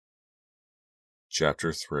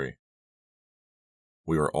Chapter 3.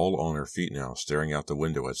 We were all on our feet now, staring out the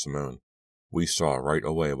window at Simone. We saw right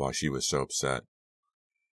away why she was so upset.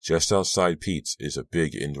 Just outside Pete's is a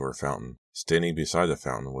big indoor fountain. Standing beside the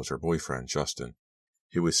fountain was her boyfriend, Justin.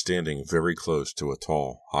 He was standing very close to a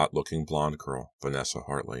tall, hot-looking blonde girl, Vanessa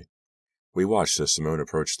Hartley. We watched as Simone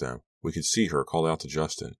approached them. We could see her call out to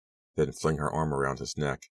Justin, then fling her arm around his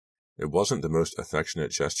neck. It wasn't the most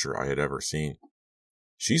affectionate gesture I had ever seen.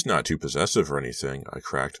 "She's not too possessive or anything," I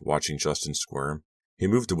cracked, watching Justin squirm. He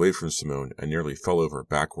moved away from Simone and nearly fell over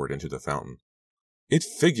backward into the fountain. "It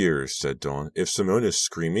figures," said Dawn. "If Simone is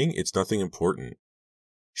screaming, it's nothing important."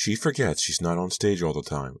 "She forgets she's not on stage all the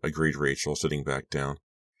time," agreed Rachel, sitting back down.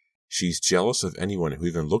 "She's jealous of anyone who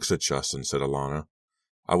even looks at Justin," said Alana.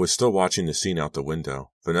 I was still watching the scene out the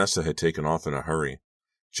window. Vanessa had taken off in a hurry.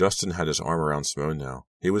 Justin had his arm around Simone now.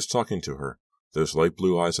 He was talking to her, those light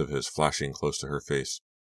blue eyes of his flashing close to her face.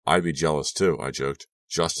 "I'd be jealous too," I joked.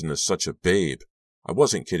 "Justin is such a babe." I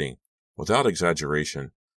wasn't kidding. Without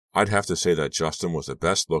exaggeration, I'd have to say that Justin was the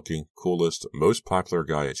best-looking, coolest, most popular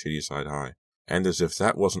guy at Shadyside High. And as if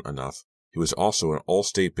that wasn't enough, he was also an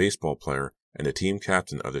all-state baseball player and the team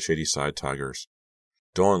captain of the Shadyside Tigers.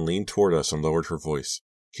 Dawn leaned toward us and lowered her voice.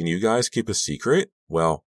 "Can you guys keep a secret?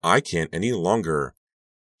 Well, I can't any longer."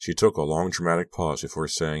 She took a long dramatic pause before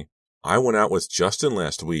saying, "I went out with Justin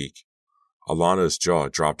last week." Alana's jaw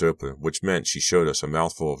dropped open, which meant she showed us a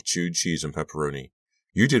mouthful of chewed cheese and pepperoni.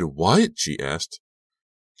 "You did what?" she asked.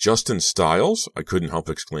 "Justin Stiles?" I couldn't help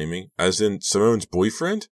exclaiming. "As in Simone's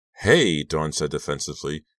boyfriend?" "Hey," Dawn said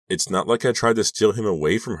defensively. "It's not like I tried to steal him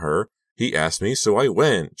away from her. He asked me, so I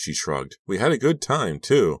went." She shrugged. "We had a good time,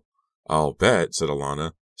 too." "I'll bet," said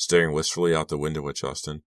Alana, staring wistfully out the window at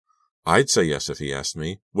Justin. "I'd say yes if he asked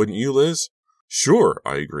me. Wouldn't you, Liz?" "Sure,"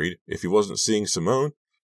 I agreed, "if he wasn't seeing Simone."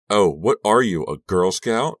 "Oh, what are you, a Girl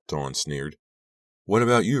Scout?" Dawn sneered. "What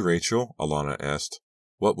about you, Rachel?" Alana asked.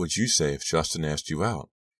 "What would you say if Justin asked you out?"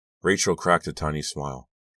 Rachel cracked a tiny smile.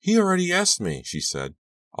 "He already asked me," she said.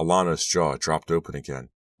 Alana's jaw dropped open again.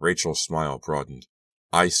 Rachel's smile broadened.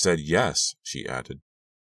 "I said yes," she added.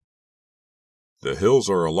 "The hills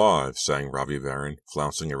are alive," sang Robbie Barron,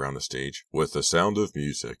 flouncing around the stage, "with the sound of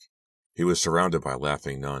music." He was surrounded by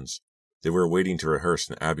laughing nuns. They were waiting to rehearse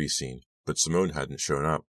an Abbey scene, but Simone hadn't shown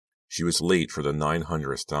up. She was late for the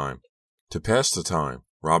 900th time. To pass the time,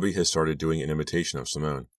 Robbie had started doing an imitation of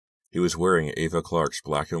Simone. He was wearing Ava Clark's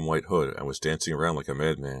black and white hood and was dancing around like a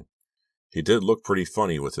madman. He did look pretty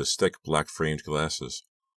funny with his thick black-framed glasses.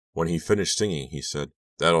 When he finished singing, he said,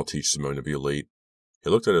 "That'll teach Simone to be late." He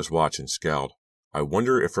looked at his watch and scowled. "I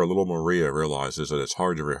wonder if our little Maria realizes that it's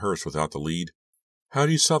hard to rehearse without the lead." "How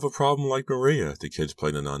do you solve a problem like Maria?" the kids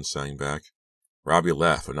playing the nuns sang back. Robbie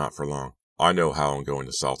laughed, but not for long. "I know how I'm going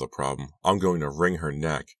to solve the problem. I'm going to wring her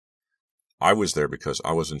neck." I was there because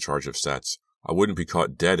I was in charge of sets. I wouldn't be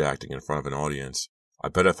caught dead acting in front of an audience. I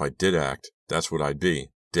bet if I did act, that's what I'd be.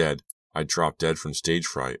 Dead. I'd drop dead from stage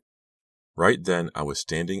fright. Right then, I was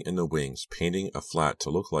standing in the wings, painting a flat to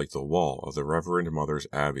look like the wall of the Reverend Mother's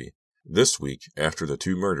Abbey. This week, after the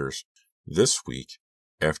two murders,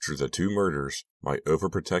 my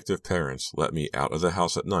overprotective parents let me out of the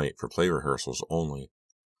house at night for play rehearsals only.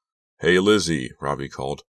 "Hey, Lizzie," Robbie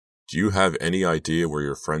called. "Do you have any idea where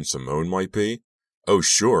your friend Simone might be?" "Oh,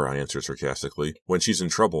 sure," I answered sarcastically. "When she's in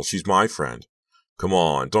trouble, she's my friend." "Come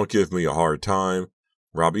on, don't give me a hard time."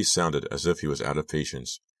 Robbie sounded as if he was out of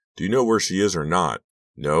patience. "Do you know where she is or not?"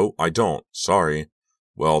 "No, I don't. Sorry."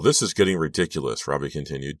 "Well, this is getting ridiculous," Robbie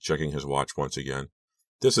continued, checking his watch once again.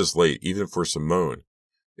 "This is late, even for Simone."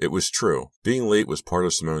 It was true. Being late was part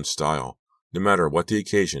of Simone's style. No matter what the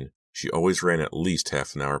occasion, she always ran at least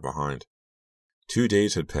half an hour behind. 2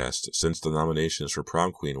 days had passed since the nominations for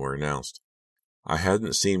prom queen were announced. I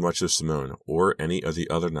hadn't seen much of Simone or any of the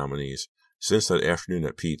other nominees since that afternoon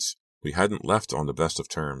at Pete's. We hadn't left on the best of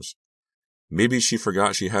terms. "Maybe she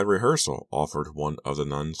forgot she had rehearsal," offered one of the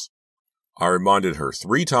nuns. "I reminded her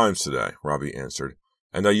 3 times today," Robbie answered,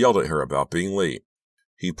 "and I yelled at her about being late."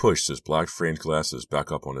 He pushed his black-framed glasses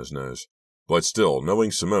back up on his nose. "But still,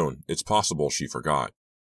 knowing Simone, it's possible she forgot."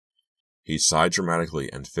 He sighed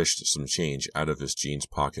dramatically and fished some change out of his jeans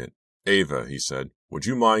pocket. "Ava," he said, "would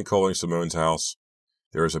you mind calling Simone's house?"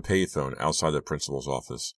 There was a payphone outside the principal's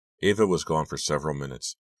office. Ava was gone for several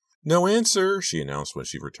minutes. "No answer," she announced when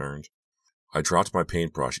she returned. I dropped my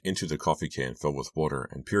paintbrush into the coffee can filled with water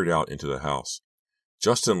and peered out into the house.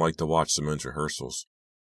 Justin liked to watch Simone's rehearsals.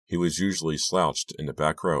 He was usually slouched in the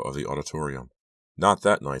back row of the auditorium. Not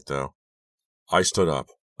that night, though. I stood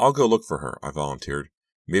up. "I'll go look for her," I volunteered.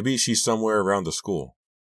 "Maybe she's somewhere around the school."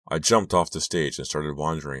 I jumped off the stage and started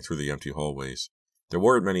wandering through the empty hallways. There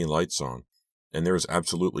weren't many lights on. and there was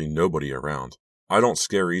absolutely nobody around. I don't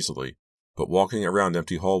scare easily, but walking around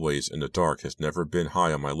empty hallways in the dark has never been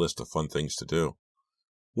high on my list of fun things to do.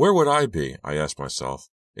 Where would I be, I asked myself,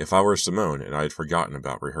 if I were Simone and I had forgotten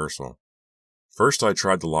about rehearsal? First I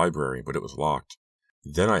tried the library, but it was locked.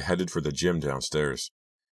 Then I headed for the gym downstairs.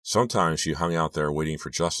 Sometimes she hung out there waiting for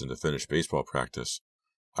Justin to finish baseball practice.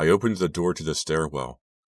 I opened the door to the stairwell.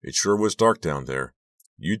 It sure was dark down there.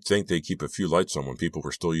 You'd think they'd keep a few lights on when people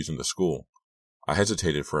were still using the school. I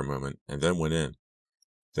hesitated for a moment and then went in.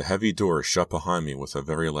 The heavy door shut behind me with a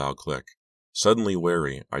very loud click. Suddenly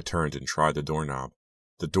wary, I turned and tried the doorknob.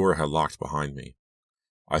 The door had locked behind me.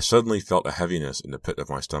 I suddenly felt a heaviness in the pit of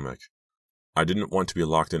my stomach. I didn't want to be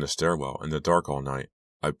locked in a stairwell in the dark all night.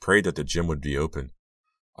 I prayed that the gym would be open.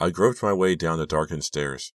 I groped my way down the darkened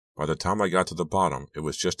stairs. By the time I got to the bottom, it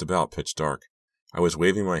was just about pitch dark. I was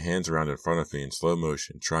waving my hands around in front of me in slow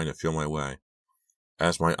motion, trying to feel my way.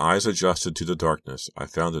 As my eyes adjusted to the darkness, I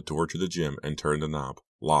found the door to the gym and turned the knob.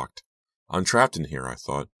 Locked. I'm trapped in here, I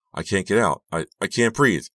thought. I can't get out. I can't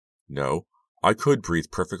breathe. No, I could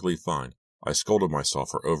breathe perfectly fine. I scolded myself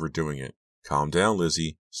for overdoing it. Calm down,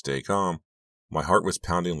 Lizzie. Stay calm. My heart was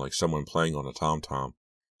pounding like someone playing on a tom-tom.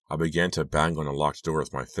 I began to bang on the locked door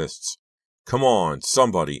with my fists. Come on,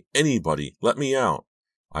 somebody, anybody, let me out.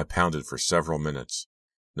 I pounded for several minutes.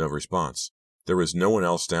 No response. There was no one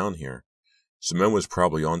else down here. Simone was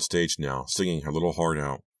probably on stage now, singing her little heart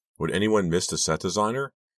out. Would anyone miss the set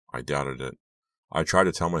designer? I doubted it. I tried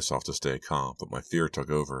to tell myself to stay calm, but my fear took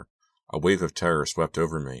over. A wave of terror swept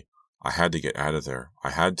over me. I had to get out of there.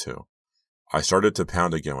 I had to. I started to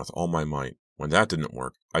pound again with all my might. When that didn't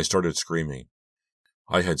work, I started screaming.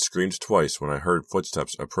 I had screamed twice when I heard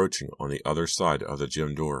footsteps approaching on the other side of the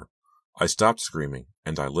gym door. I stopped screaming,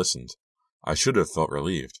 and I listened. I should have felt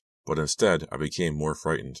relieved, but instead I became more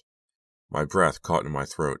frightened. My breath caught in my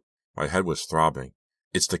throat. My head was throbbing.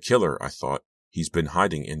 It's the killer, I thought. He's been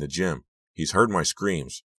hiding in the gym. He's heard my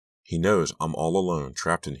screams. He knows I'm all alone,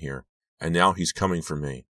 trapped in here, and now he's coming for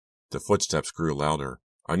me. The footsteps grew louder.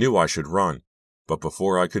 I knew I should run, but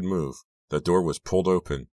before I could move, the door was pulled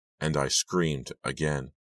open, and I screamed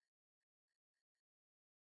again.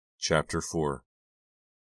 Chapter 4.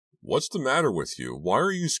 What's the matter with you? Why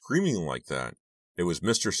are you screaming like that? It was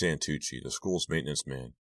Mr. Santucci, the school's maintenance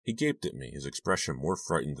man. He gaped at me, his expression more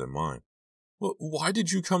frightened than mine. Well, why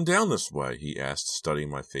did you come down this way? He asked,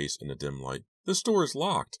 studying my face in the dim light. This door is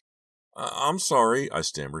locked. I'm sorry, I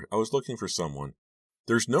stammered. I was looking for someone.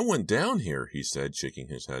 There's no one down here, he said, shaking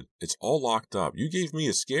his head. It's all locked up. You gave me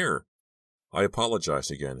a scare. I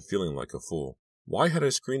apologized again, feeling like a fool. Why had I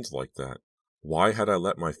screamed like that? Why had I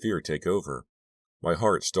let my fear take over? My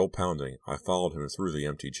heart still pounding, I followed him through the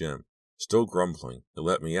empty gym. Still grumbling, he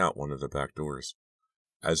let me out one of the back doors.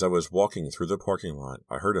 As I was walking through the parking lot,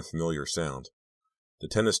 I heard a familiar sound. The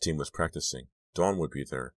tennis team was practicing. Dawn would be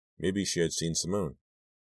there. Maybe she had seen Simone.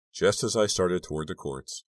 Just as I started toward the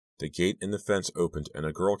courts, the gate in the fence opened and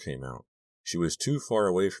a girl came out. She was too far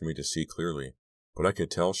away for me to see clearly, but I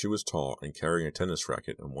could tell she was tall and carrying a tennis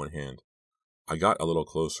racket in one hand. I got a little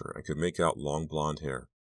closer and could make out long blonde hair,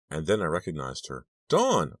 and then I recognized her.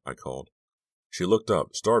 Dawn! I called. She looked up,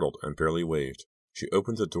 startled, and barely waved. She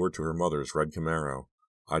opened the door to her mother's red Camaro.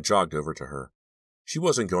 I jogged over to her. She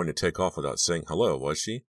wasn't going to take off without saying hello, was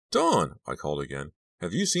she? Dawn! I called again.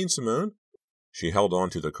 Have you seen Simone? She held on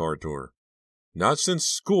to the car door. Not since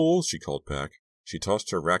school, she called back. She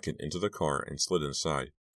tossed her racket into the car and slid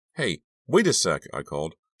inside. Hey, wait a sec, I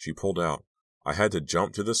called. She pulled out. I had to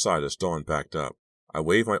jump to the side as Dawn backed up. I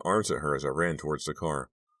waved my arms at her as I ran towards the car.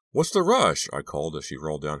 What's the rush? I called as she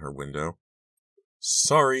rolled down her window.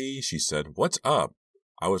 Sorry, she said. What's up?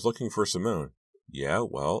 I was looking for Simone. Yeah,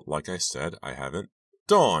 well, like I said, I haven't.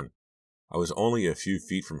 Dawn! I was only a few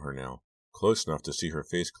feet from her now, close enough to see her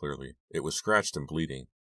face clearly. It was scratched and bleeding.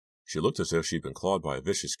 She looked as if she'd been clawed by a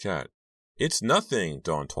vicious cat. It's nothing,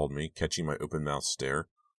 Dawn told me, catching my open-mouthed stare.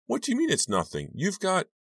 What do you mean it's nothing? You've got...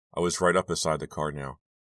 I was right up beside the car now.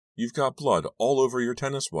 You've got blood all over your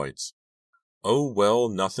tennis whites. Oh, well,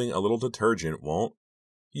 nothing a little detergent won't.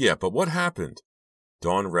 Yeah, but what happened?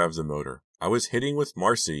 Dawn revved the motor. I was hitting with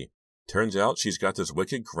Marcy. Turns out she's got this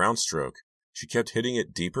wicked ground stroke. She kept hitting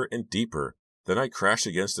it deeper and deeper. Then I crashed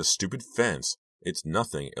against a stupid fence. It's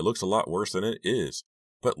nothing. It looks a lot worse than it is.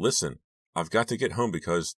 But listen, I've got to get home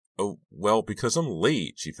because I'm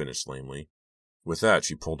late, she finished lamely. With that,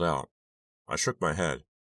 she pulled out. I shook my head.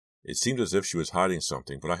 It seemed as if she was hiding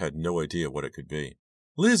something, but I had no idea what it could be.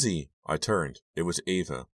 Lizzie! I turned. It was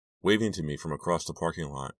Ava, waving to me from across the parking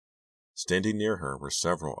lot. Standing near her were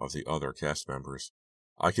several of the other cast members.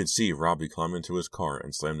 I could see Robbie climb into his car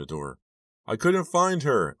and slam the door. I couldn't find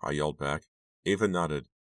her, I yelled back. Ava nodded.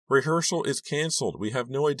 Rehearsal is canceled. We have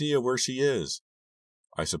no idea where she is.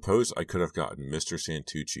 I suppose I could have gotten Mr.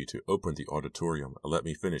 Santucci to open the auditorium and let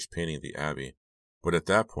me finish painting the Abbey, but at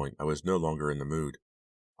that point I was no longer in the mood.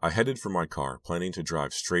 I headed for my car, planning to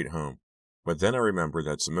drive straight home, but then I remembered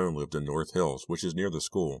that Simone lived in North Hills, which is near the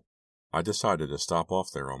school. I decided to stop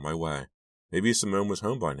off there on my way. Maybe Simone was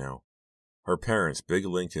home by now. Her parents' big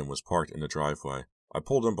Lincoln was parked in the driveway. I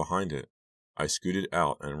pulled in behind it. I scooted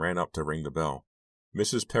out and ran up to ring the bell.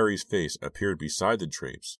 Mrs. Perry's face appeared beside the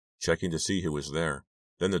drapes, checking to see who was there.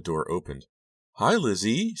 Then the door opened. Hi,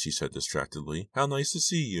 Lizzie, she said distractedly. How nice to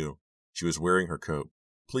see you. She was wearing her coat.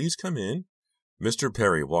 Please come in. Mr.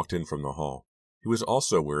 Perry walked in from the hall. He was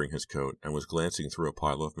also wearing his coat and was glancing through a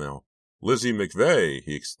pile of mail. Lizzie McVeigh,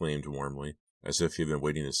 he exclaimed warmly, as if he had been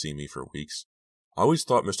waiting to see me for weeks. I always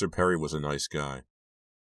thought Mr. Perry was a nice guy.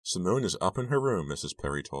 Simone is up in her room, Mrs.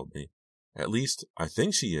 Perry told me. At least, I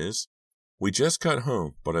think she is. We just got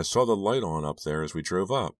home, but I saw the light on up there as we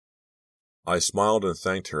drove up. I smiled and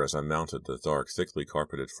thanked her as I mounted the dark, thickly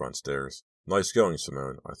carpeted front stairs. Nice going,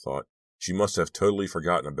 Simone, I thought. She must have totally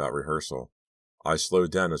forgotten about rehearsal. I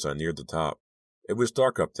slowed down as I neared the top. It was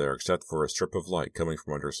dark up there except for a strip of light coming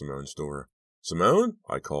from under Simone's door. Simone?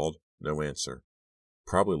 I called. No answer.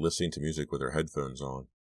 Probably listening to music with her headphones on.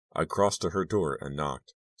 I crossed to her door and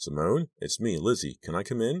knocked. Simone? It's me, Lizzie. Can I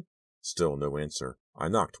come in? Still no answer. I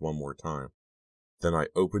knocked one more time. Then I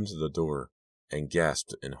opened the door and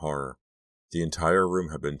gasped in horror. The entire room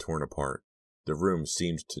had been torn apart. The room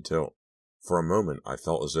seemed to tilt. For a moment I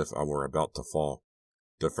felt as if I were about to fall.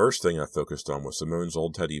 The first thing I focused on was Simone's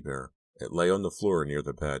old teddy bear. It lay on the floor near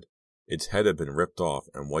the bed. Its head had been ripped off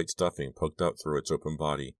and white stuffing poked up through its open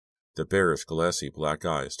body. The bear's glassy black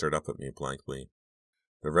eyes stared up at me blankly.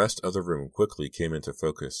 The rest of the room quickly came into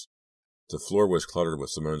focus. The floor was cluttered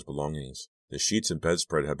with Simone's belongings. The sheets and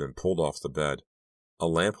bedspread had been pulled off the bed. A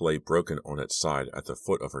lamp lay broken on its side at the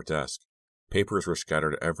foot of her desk. Papers were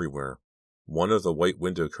scattered everywhere. One of the white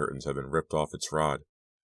window curtains had been ripped off its rod.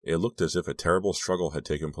 It looked as if a terrible struggle had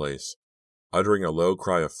taken place. Uttering a low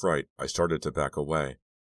cry of fright, I started to back away.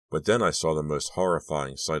 But then I saw the most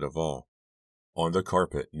horrifying sight of all. On the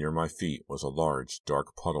carpet near my feet was a large,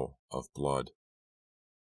 dark puddle of blood.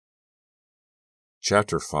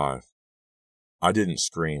 Chapter 5. I didn't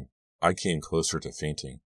scream. I came closer to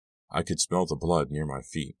fainting. I could smell the blood near my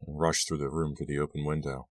feet and rushed through the room to the open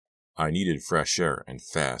window. I needed fresh air, and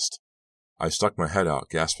fast. I stuck my head out,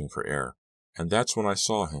 gasping for air, and that's when I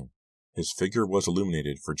saw him. His figure was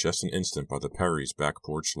illuminated for just an instant by the Perry's back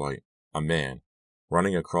porch light. A man,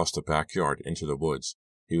 running across the backyard into the woods.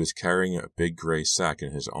 He was carrying a big gray sack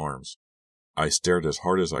in his arms. I stared as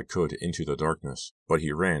hard as I could into the darkness, but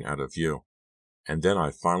he ran out of view. And then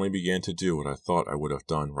I finally began to do what I thought I would have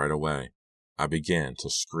done right away. I began to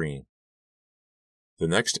scream. The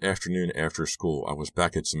next afternoon after school, I was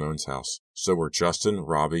back at Simone's house. So were Justin,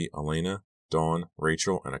 Robbie, Elena, Dawn,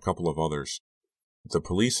 Rachel, and a couple of others. The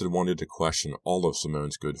police had wanted to question all of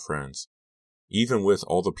Simone's good friends. Even with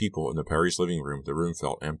all the people in the Perry's living room, the room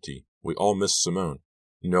felt empty. We all missed Simone.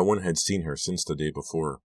 No one had seen her since the day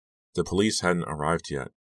before. The police hadn't arrived yet.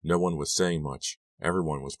 No one was saying much.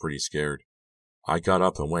 Everyone was pretty scared. I got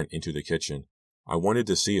up and went into the kitchen. I wanted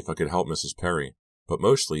to see if I could help Mrs. Perry, but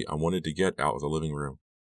mostly I wanted to get out of the living room.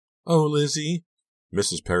 Oh, Lizzie!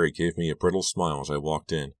 Mrs. Perry gave me a brittle smile as I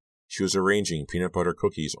walked in. She was arranging peanut butter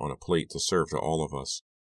cookies on a plate to serve to all of us,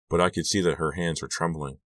 but I could see that her hands were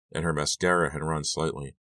trembling, and her mascara had run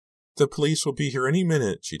slightly. The police will be here any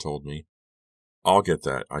minute, she told me. I'll get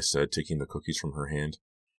that, I said, taking the cookies from her hand.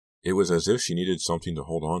 It was as if she needed something to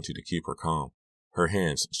hold on to keep her calm. Her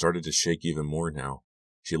hands started to shake even more now.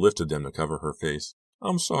 She lifted them to cover her face.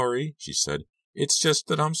 I'm sorry, she said. It's just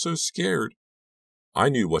that I'm so scared. I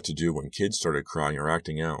knew what to do when kids started crying or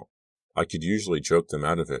acting out. I could usually joke them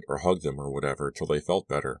out of it or hug them or whatever till they felt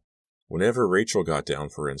better. Whenever Rachel got down,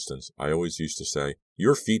 for instance, I always used to say,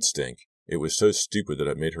 Your feet stink. It was so stupid that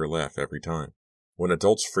it made her laugh every time. When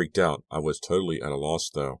adults freaked out, I was totally at a loss,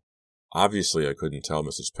 though. Obviously, I couldn't tell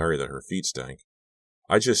Mrs. Perry that her feet stank.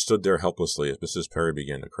 I just stood there helplessly as Mrs. Perry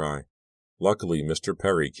began to cry. Luckily, Mr.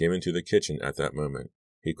 Perry came into the kitchen at that moment.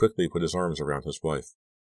 He quickly put his arms around his wife.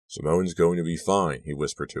 Simone's going to be fine, he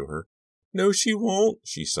whispered to her. No, she won't,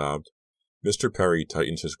 she sobbed. Mr. Perry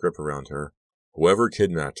tightened his grip around her. Whoever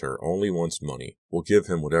kidnapped her only wants money. We'll give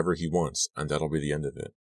him whatever he wants, and that'll be the end of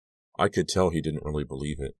it. I could tell he didn't really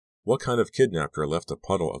believe it. What kind of kidnapper left a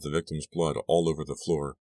puddle of the victim's blood all over the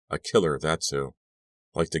floor? A killer, that's who.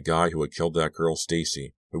 Like the guy who had killed that girl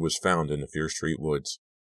Stacy, who was found in the Fear Street woods.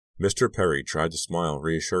 Mr. Perry tried to smile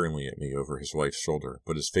reassuringly at me over his wife's shoulder,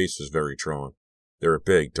 but his face was very drawn. There were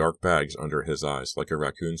big, dark bags under his eyes, like a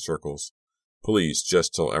raccoon's circles. Please,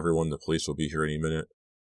 just tell everyone the police will be here any minute.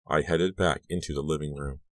 I headed back into the living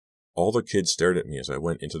room. All the kids stared at me as I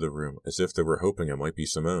went into the room, as if they were hoping I might be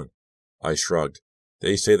Simone. I shrugged.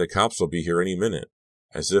 They say the cops will be here any minute.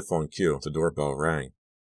 As if on cue, the doorbell rang.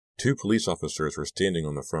 2 police officers were standing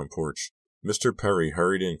on the front porch. Mr. Perry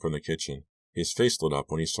hurried in from the kitchen. His face lit up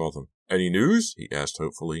when he saw them. Any news? He asked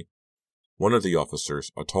hopefully. One of the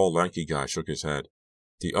officers, a tall, lanky guy, shook his head.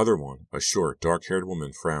 The other one, a short, dark-haired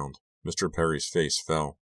woman, frowned. Mr. Perry's face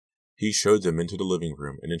fell. He showed them into the living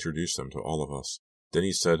room and introduced them to all of us. Then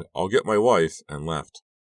he said, I'll get my wife, and left.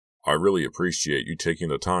 I really appreciate you taking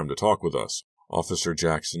the time to talk with us, Officer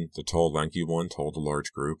Jackson, the tall, lanky one, told the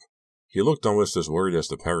large group. He looked almost as worried as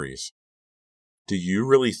the Perrys. Do you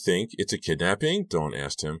really think it's a kidnapping? Dawn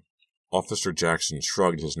asked him. Officer Jackson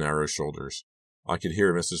shrugged his narrow shoulders. I could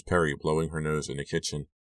hear Mrs. Perry blowing her nose in the kitchen.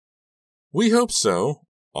 We hope so,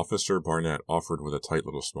 Officer Barnett offered with a tight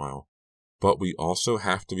little smile. But we also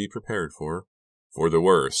have to be prepared for the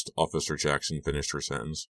worst, Officer Jackson finished her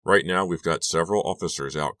sentence. Right now we've got several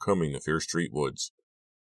officers out combing the Fear Street woods.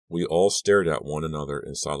 We all stared at one another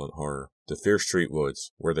in silent horror. The Fear Street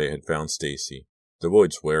woods, where they had found Stacy. The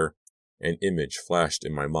woods where an image flashed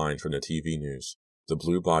in my mind from the TV news. The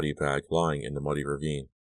blue body bag lying in the muddy ravine.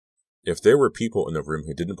 If there were people in the room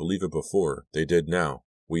who didn't believe it before, they did now.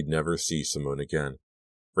 We'd never see Simone again.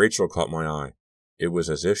 Rachel caught my eye. It was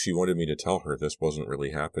as if she wanted me to tell her this wasn't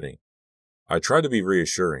really happening. I tried to be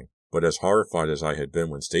reassuring, but as horrified as I had been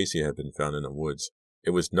when Stacy had been found in the woods, it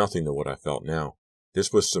was nothing to what I felt now.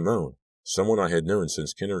 This was Simone, someone I had known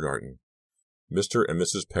since kindergarten. Mr. and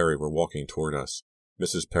Mrs. Perry were walking toward us,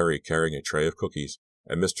 Mrs. Perry carrying a tray of cookies,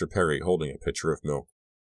 and Mr. Perry holding a pitcher of milk.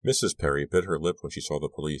 Mrs. Perry bit her lip when she saw the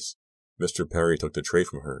police. Mr. Perry took the tray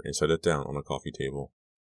from her and set it down on a coffee table.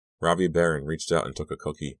 Robbie Barron reached out and took a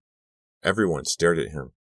cookie. Everyone stared at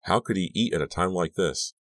him. How could he eat at a time like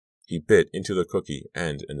this? He bit into the cookie,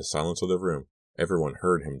 and, in the silence of the room, everyone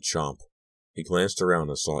heard him chomp. He glanced around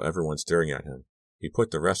and saw everyone staring at him. He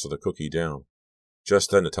put the rest of the cookie down.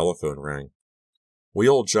 Just then the telephone rang. We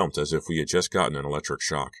all jumped as if we had just gotten an electric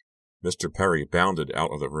shock. Mr. Perry bounded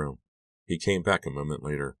out of the room. He came back a moment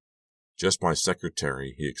later. Just my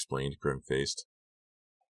secretary, he explained, grim-faced.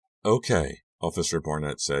 Okay, Officer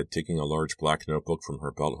Barnett said, taking a large black notebook from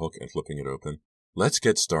her belt hook and flipping it open. Let's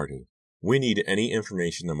get started. We need any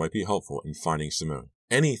information that might be helpful in finding Simone.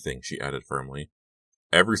 Anything, she added firmly.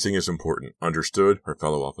 Everything is important. Understood? Her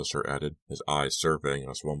fellow officer added, his eyes surveying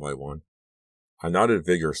us one by one. I nodded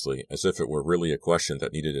vigorously, as if it were really a question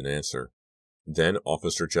that needed an answer. Then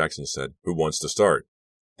Officer Jackson said, Who wants to start?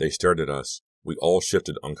 They stared at us. We all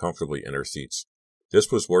shifted uncomfortably in our seats.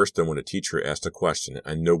 This was worse than when a teacher asked a question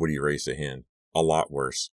and nobody raised a hand. A lot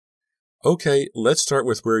worse. Okay, let's start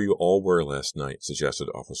with where you all were last night, suggested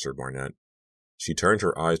Officer Barnett. She turned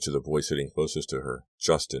her eyes to the boy sitting closest to her,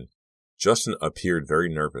 Justin. Justin appeared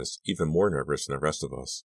very nervous, even more nervous than the rest of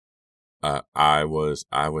us. I was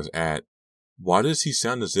at... Why does he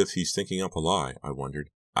sound as if he's thinking up a lie? I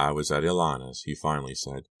wondered. I was at Ilana's, he finally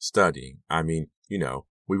said. Studying.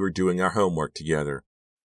 We were doing our homework together.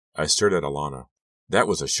 I stared at Ilana. That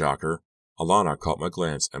was a shocker. Ilana caught my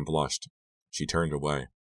glance and blushed. She turned away.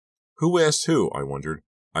 Who asked who? I wondered.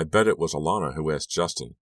 I bet it was Ilana who asked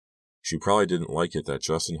Justin. She probably didn't like it that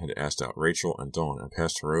Justin had asked out Rachel and Dawn and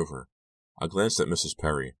passed her over. I glanced at Mrs.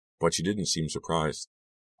 Perry, but she didn't seem surprised.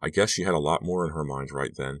 I guess she had a lot more in her mind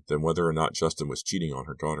right then than whether or not Justin was cheating on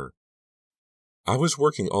her daughter. I was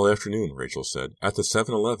working all afternoon, Rachel said, at the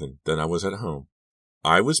 7-Eleven, then I was at home.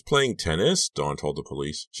 I was playing tennis, Dawn told the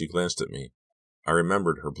police. She glanced at me. I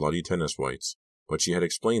remembered her bloody tennis whites, but she had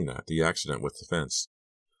explained the accident with the fence.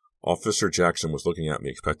 Officer Jackson was looking at me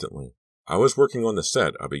expectantly. I was working on the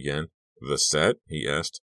set, I began. The set? He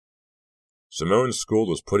asked. Simone's school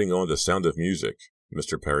was putting on The Sound of Music,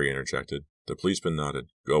 Mr. Perry interjected. The policeman nodded.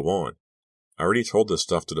 Go on. I already told this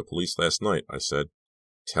stuff to the police last night, I said.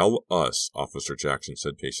 Tell us, Officer Jackson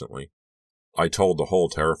said patiently. I told the whole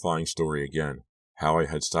terrifying story again. How I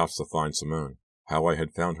had stopped to find Simone. How I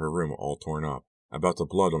had found her room all torn up. About the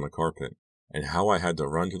blood on the carpet. And how I had to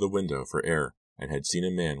run to the window for air and had seen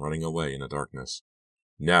a man running away in the darkness.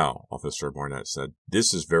 Now, Officer Barnett said,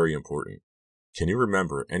 this is very important. Can you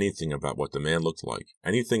remember anything about what the man looked like?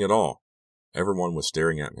 Anything at all? Everyone was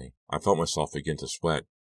staring at me. I felt myself begin to sweat.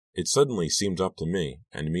 It suddenly seemed up to me,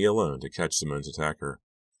 and me alone, to catch Simone's attacker.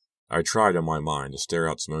 I tried in my mind to stare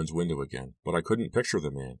out Simone's window again, but I couldn't picture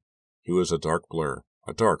the man. He was a dark blur,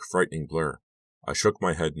 a dark, frightening blur. I shook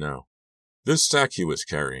my head no. This sack he was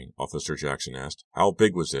carrying, Officer Jackson asked. How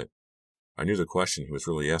big was it? I knew the question he was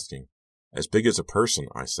really asking. As big as a person,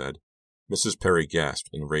 I said. Mrs. Perry gasped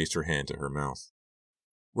and raised her hand to her mouth.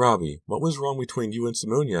 Robbie, what was wrong between you and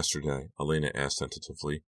Simone yesterday? Elena asked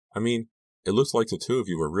tentatively. I mean, it looked like the two of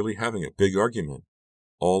you were really having a big argument.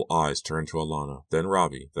 All eyes turned to Alana, then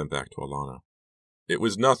Robbie, then back to Alana. It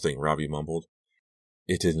was nothing, Robbie mumbled.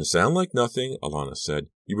 It didn't sound like nothing, Alana said.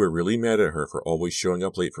 You were really mad at her for always showing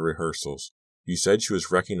up late for rehearsals. You said she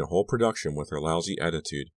was wrecking the whole production with her lousy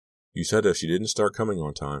attitude. You said if she didn't start coming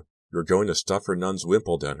on time, you were going to stuff her nun's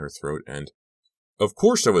wimple down her throat and... Of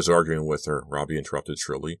course I was arguing with her, Robbie interrupted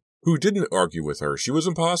shrilly. Who didn't argue with her? She was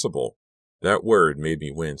impossible. That word made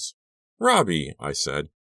me wince. Robbie, I said.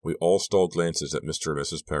 We all stole glances at Mr. and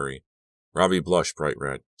Mrs. Perry. Robbie blushed bright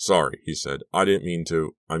red. Sorry, he said. I didn't mean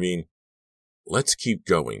to. Let's keep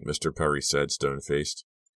going, Mr. Perry said, stone-faced.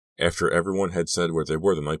 After everyone had said where they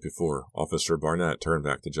were the night before, Officer Barnett turned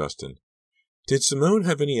back to Justin. Did Simone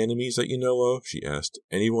have any enemies that you know of? She asked.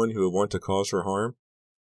 Anyone who would want to cause her harm?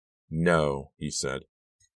 No, he said.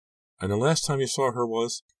 And the last time you saw her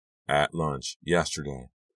was? At lunch, yesterday.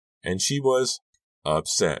 And she was?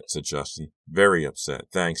 Upset, said Justin. Very upset,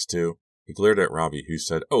 thanks to... He glared at Robbie, who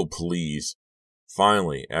said, Oh, please.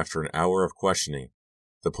 Finally, after an hour of questioning,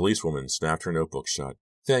 the policewoman snapped her notebook shut.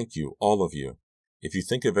 Thank you, all of you. If you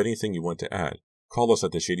think of anything you want to add, call us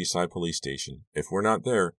at the Shadyside Police Station. If we're not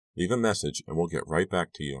there, leave a message and we'll get right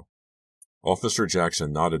back to you. Officer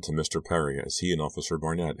Jackson nodded to Mr. Perry as he and Officer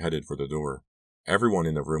Barnett headed for the door. Everyone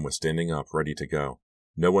in the room was standing up, ready to go.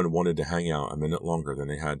 No one wanted to hang out a minute longer than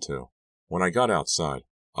they had to. When I got outside,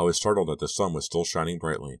 I was startled that the sun was still shining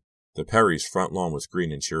brightly. The Perry's front lawn was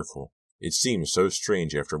green and cheerful. It seemed so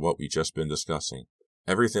strange after what we'd just been discussing.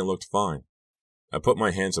 Everything looked fine. I put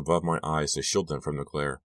my hands above my eyes to shield them from the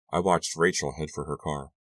glare. I watched Rachel head for her car.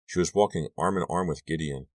 She was walking arm in arm with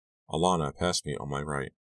Gideon. Alana passed me on my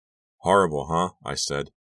right. Horrible, huh? I said.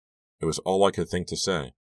 It was all I could think to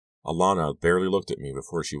say. Alana barely looked at me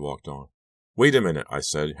before she walked on. Wait a minute, I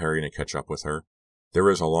said, hurrying to catch up with her. There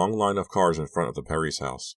was a long line of cars in front of the Perry's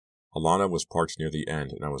house. Alana was parked near the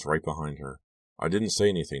end, and I was right behind her. I didn't say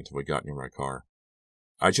anything till we got near my car.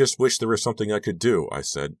 I just wish there was something I could do, I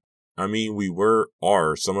said. We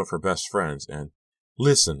are some of her best friends, and...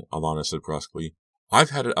 Listen, Alana said brusquely.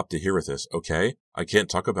 I've had it up to here with this, okay? I can't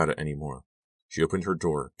talk about it anymore. She opened her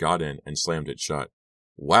door, got in, and slammed it shut.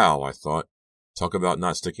 Wow, I thought. Talk about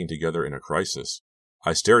not sticking together in a crisis.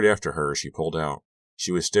 I stared after her as she pulled out.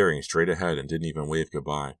 She was staring straight ahead and didn't even wave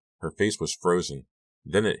goodbye. Her face was frozen.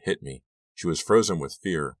 Then it hit me. She was frozen with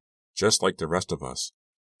fear, just like the rest of us.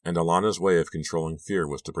 And Alana's way of controlling fear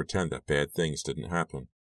was to pretend that bad things didn't happen.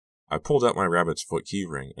 I pulled out my rabbit's foot key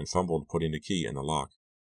ring and fumbled putting the key in the lock.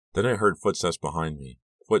 Then I heard footsteps behind me,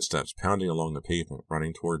 footsteps pounding along the pavement,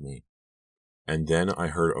 running toward me. And then I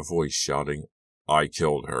heard a voice shouting, I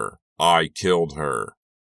killed her! I killed her!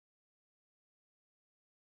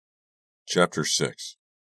 Chapter 6.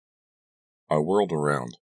 I whirled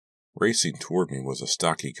around. Racing toward me was a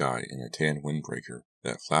stocky guy in a tan windbreaker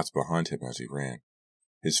that flapped behind him as he ran.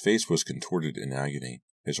 His face was contorted in agony.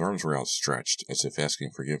 His arms were outstretched, as if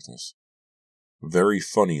asking forgiveness. Very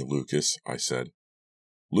funny, Lucas, I said.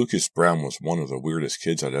 Lucas Brown was one of the weirdest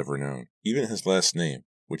kids I'd ever known. Even his last name,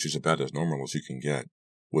 which is about as normal as you can get,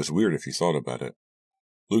 was weird if you thought about it.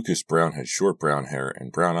 Lucas Brown had short brown hair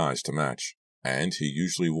and brown eyes to match, and he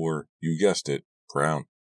usually wore, you guessed it, brown.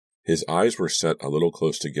 His eyes were set a little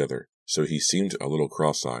close together, so he seemed a little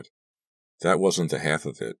cross-eyed. That wasn't the half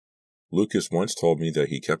of it. Lucas once told me that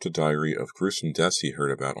he kept a diary of gruesome deaths he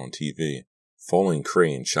heard about on TV. Falling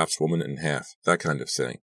crane chops woman in half, that kind of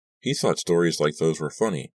thing. He thought stories like those were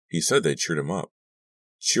funny. He said they cheered him up.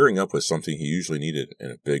 Cheering up was something he usually needed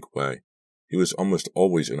in a big way. He was almost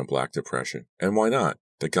always in a black depression, and why not?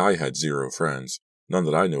 The guy had 0 friends. None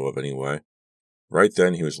that I knew of anyway. Right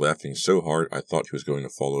then he was laughing so hard I thought he was going to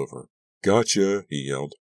fall over. Gotcha, he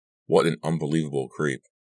yelled. What an unbelievable creep.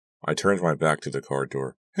 I turned my back to the car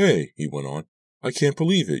door. Hey, he went on. I can't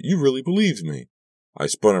believe it. You really believed me. I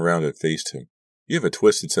spun around and faced him. You have a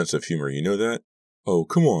twisted sense of humor, you know that? Oh,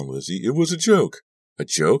 come on, Lizzie. It was a joke. A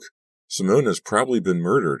joke? Simone has probably been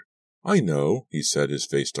murdered. I know, he said, his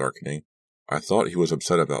face darkening. I thought he was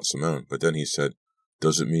upset about Simone, but then he said,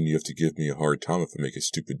 Doesn't mean you have to give me a hard time if I make a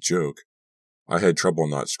stupid joke. I had trouble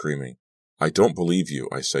not screaming. I don't believe you,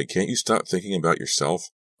 I said. Can't you stop thinking about yourself?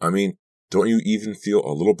 Don't you even feel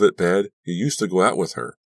a little bit bad? You used to go out with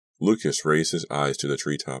her. Lucas raised his eyes to the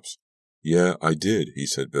treetops. Yeah, I did, he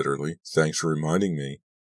said bitterly. Thanks for reminding me.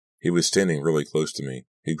 He was standing really close to me.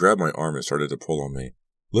 He grabbed my arm and started to pull on me.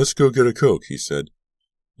 Let's go get a Coke, he said.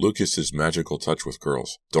 Lucas's magical touch with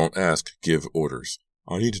girls. Don't ask, give orders.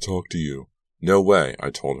 I need to talk to you. No way,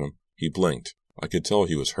 I told him. He blinked. I could tell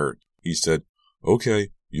he was hurt. He said, "Okay,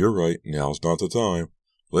 you're right, now's not the time.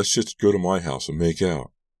 Let's just go to my house and make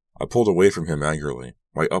out." I pulled away from him angrily.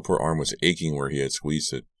 My upper arm was aching where he had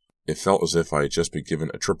squeezed it. It felt as if I had just been given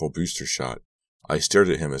a triple booster shot. I stared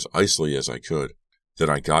at him as icily as I could. Then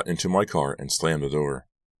I got into my car and slammed the door.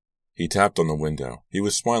 He tapped on the window. He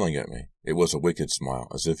was smiling at me. It was a wicked smile,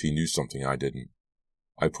 as if he knew something I didn't.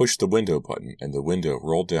 I pushed the window button, and the window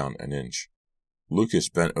rolled down an inch. Lucas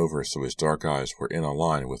bent over so his dark eyes were in a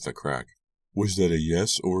line with the crack. "Was that a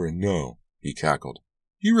yes or a no?" he cackled.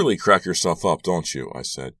 "You really crack yourself up, don't you?" I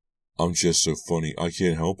said. "I'm just so funny, I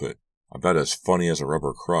can't help it. About as funny as a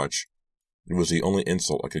rubber crutch." It was the only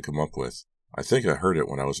insult I could come up with. I think I heard it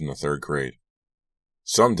when I was in the 3rd grade.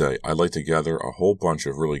 Someday, I'd like to gather a whole bunch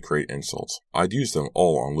of really great insults. I'd use them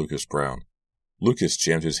all on Lucas Brown. Lucas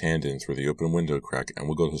jammed his hand in through the open window crack and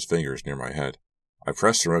wiggled his fingers near my head. I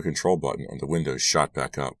pressed the remote control button and the window shot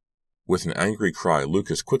back up. With an angry cry,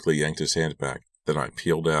 Lucas quickly yanked his hand back. Then I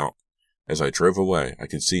peeled out. As I drove away, I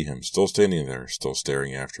could see him still standing there, still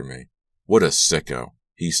staring after me. What a sicko.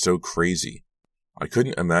 He's so crazy. I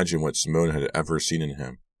couldn't imagine what Simone had ever seen in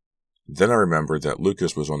him. Then I remembered that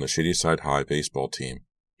Lucas was on the Shadyside High baseball team.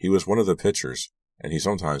 He was one of the pitchers, and he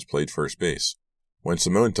sometimes played first base. When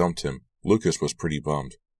Simone dumped him, Lucas was pretty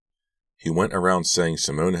bummed. He went around saying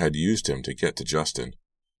Simone had used him to get to Justin.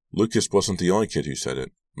 Lucas wasn't the only kid who said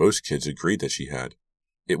it. Most kids agreed that she had.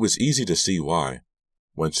 It was easy to see why.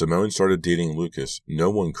 When Simone started dating Lucas,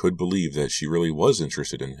 no one could believe that she really was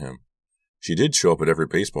interested in him. She did show up at every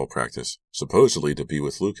baseball practice, supposedly to be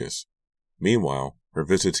with Lucas. Meanwhile, her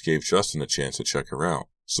visits gave Justin a chance to check her out.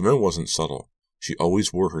 Simone wasn't subtle. She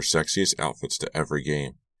always wore her sexiest outfits to every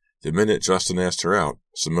game. The minute Justin asked her out,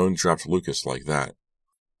 Simone dropped Lucas like that.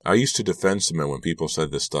 I used to defend Simone when people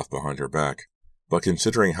said this stuff behind her back, but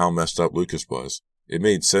considering how messed up Lucas was, it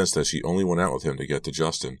made sense that she only went out with him to get to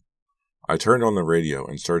Justin. I turned on the radio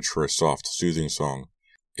and searched for a soft, soothing song.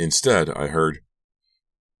 Instead, I heard,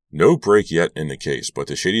 "No break yet in the case, but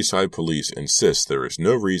the Shadyside police insist there is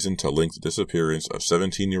no reason to link the disappearance of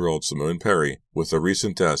 17-year-old Simone Perry with the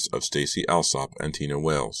recent deaths of Stacey Alsop and Tina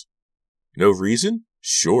Wales." No reason?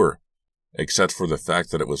 Sure. Except for the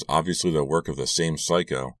fact that it was obviously the work of the same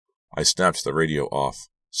psycho. I snapped the radio off.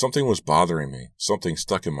 Something was bothering me, something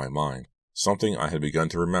stuck in my mind, something I had begun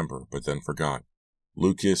to remember but then forgot.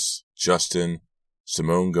 Lucas, Justin,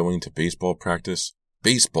 Simone going to baseball practice.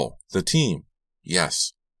 Baseball! The team!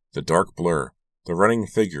 Yes. The dark blur, the running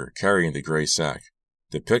figure carrying the gray sack.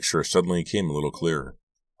 The picture suddenly came a little clearer.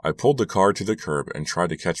 I pulled the car to the curb and tried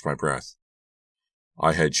to catch my breath.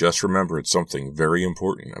 I had just remembered something very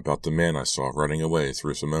important about the man I saw running away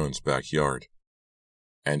through Simone's backyard.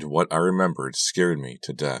 And what I remembered scared me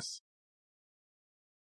to death.